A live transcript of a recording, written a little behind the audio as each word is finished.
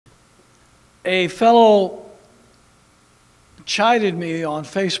A fellow chided me on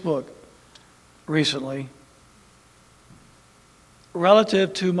Facebook recently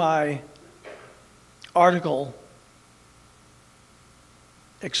relative to my article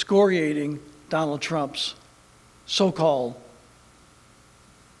excoriating Donald Trump's so-called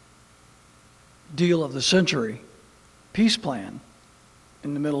deal of the century peace plan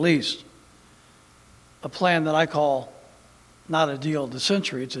in the Middle East. A plan that I call not a deal of the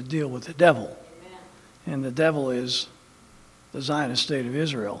century, it's a deal with the devil. Amen. And the devil is the Zionist state of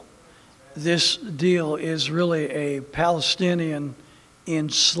Israel. This deal is really a Palestinian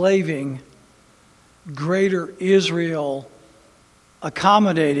enslaving greater Israel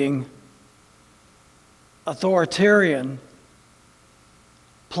accommodating authoritarian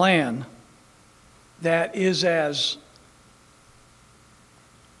plan that is as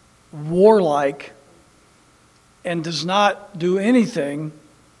warlike and does not do anything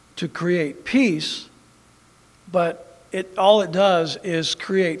to create peace, but all it does is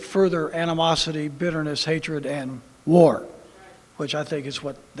create further animosity, bitterness, hatred, and war, which I think is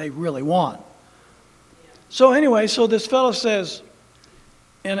what they really want. So anyway, so this fellow says,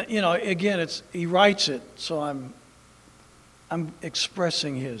 and you know, again, he writes it, so I'm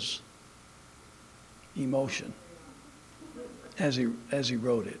expressing his emotion as he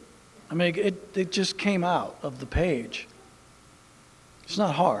wrote it. I mean, it just came out of the page. It's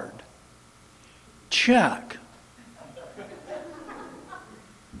not hard. Chuck,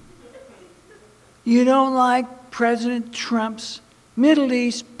 you don't like President Trump's Middle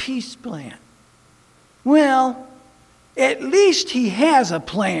East peace plan. Well, at least he has a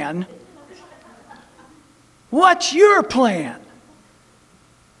plan. What's your plan?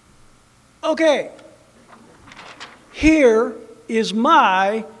 Okay, here is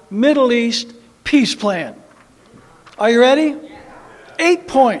my Middle East peace plan. Are you ready? 8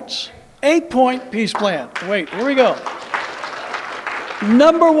 points. 8-point peace plan. Wait, here we go.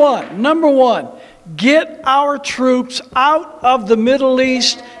 Number one, get our troops out of the Middle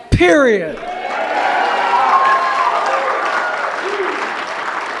East, period.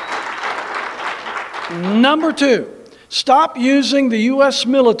 Number 2, stop using the U.S.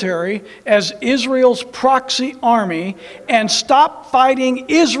 military as Israel's proxy army and stop fighting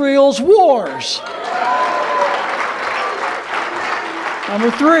Israel's wars. Number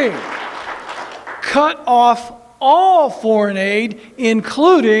 3, cut off all foreign aid,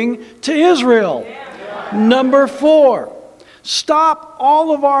 including to Israel. Number 4, stop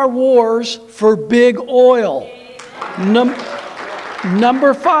all of our wars for big oil.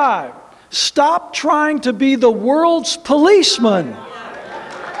 Number 5, stop trying to be the world's policeman.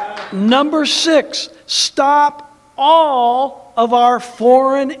 Number 6, stop all of our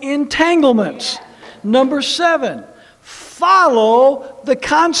foreign entanglements. Number 7, follow the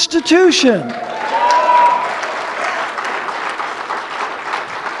Constitution.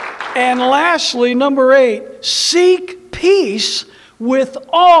 And lastly, number 8, seek peace with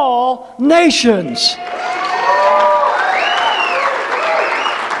all nations.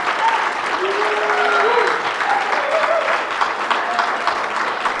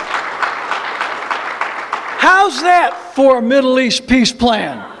 How's that for a Middle East peace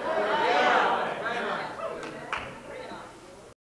plan?